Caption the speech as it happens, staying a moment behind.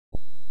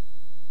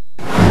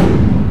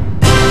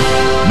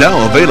Now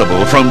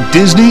available from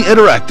Disney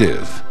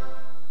Interactive.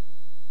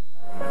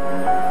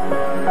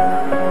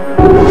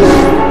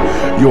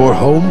 Your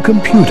home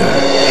computer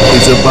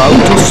is about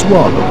to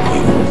swallow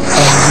you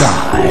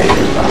alive.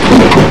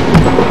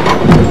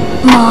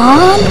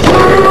 Mom?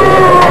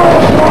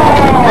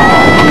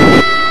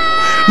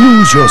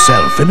 Lose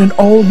yourself in an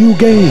all-new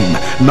game,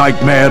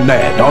 Nightmare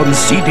Ned on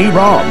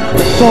CD-ROM.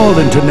 Fall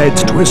into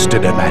Ned's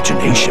twisted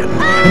imagination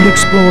and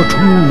explore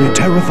truly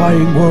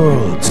terrifying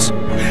worlds.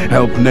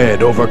 Help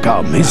Ned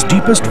overcome his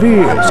deepest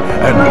fears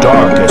and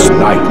darkest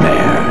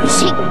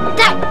nightmares.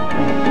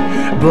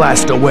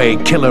 Blast away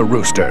killer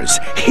roosters,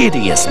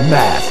 hideous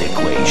math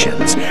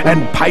equations,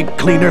 and pipe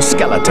cleaner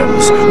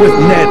skeletons with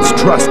Ned's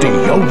trusty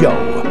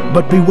yo-yo.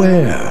 But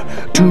beware,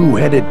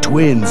 two-headed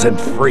twins and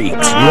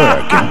freaks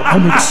lurk in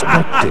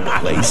unexpected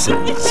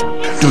places.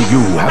 Do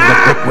you have the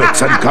quick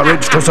wits and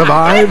courage to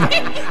survive?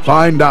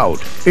 Find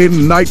out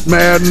in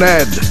Nightmare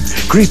Ned,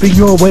 creeping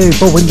your way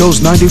for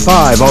Windows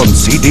 95 on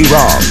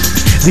CD-ROM.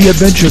 The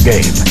adventure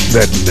game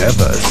that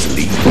never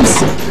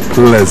sleeps.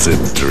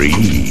 Pleasant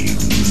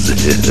dreams.